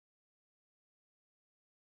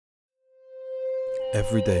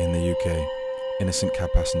Every day in the UK, innocent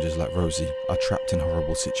cab passengers like Rosie are trapped in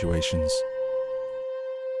horrible situations.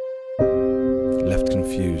 Left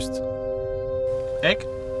confused. Egg?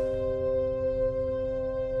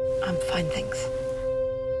 I'm fine, thanks.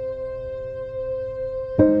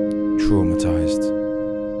 Traumatised.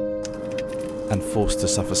 And forced to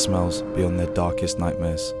suffer smells beyond their darkest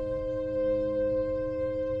nightmares.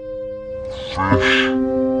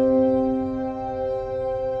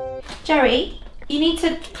 Jerry, you need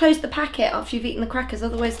to close the packet after you've eaten the crackers,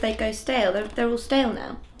 otherwise they go stale. They're all stale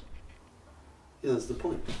now. Yeah, that's the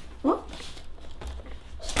point. What?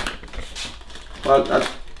 Well,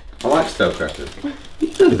 I like stale crackers. You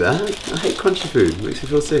know that. I hate crunchy food. It makes me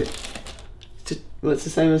feel sick. It's the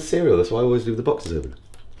same as cereal. That's why I always leave the boxes open.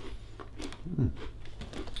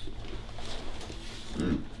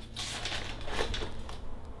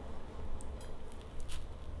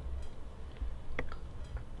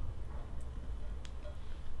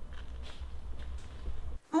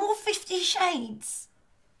 More 50 Shades.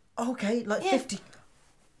 Okay, like Yeah. 50.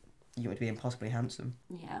 You want to be impossibly handsome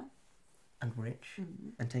Yeah. and rich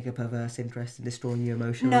and take a perverse interest in destroying you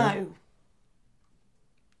emotionally. No.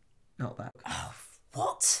 Not that. Oh,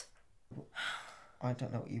 what? I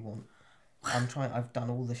don't know what you want. I've done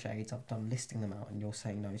all the shades. I've done listing them out, and you're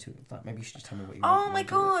saying no to it. Like, maybe you should just tell me what you want. Oh and my I'll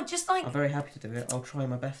do it. god, just like I'm very happy to do it. I'll try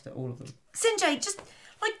my best at all of them. Sinjay, just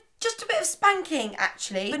a bit of spanking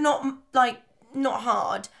actually, but not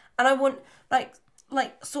hard. And I want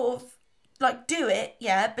sort of do it,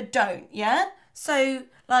 yeah, but don't, yeah? So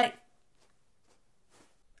but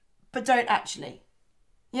don't actually.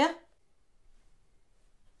 Yeah?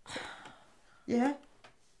 Yeah.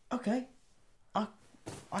 Okay.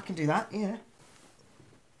 I can do that. Yeah.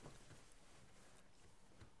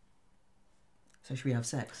 So should we have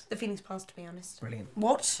sex? The feeling's passed, to be honest. Brilliant.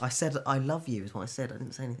 What? I said I love you is what I said. I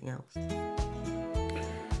didn't say anything else.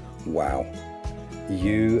 Wow,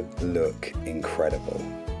 you look incredible.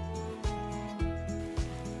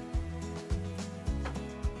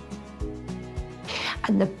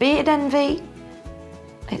 And the beard envy,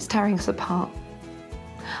 it's tearing us apart.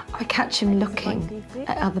 I catch him looking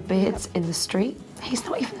at other beards in the street. He's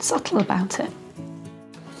not even subtle about it.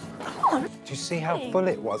 Do you see how full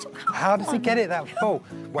it was? How does he get it that full?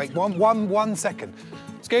 Wait, one second.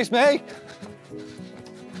 Excuse me?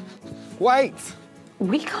 Wait!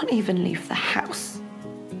 We can't even leave the house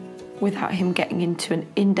without him getting into an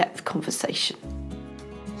in-depth conversation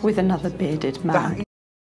with another bearded man.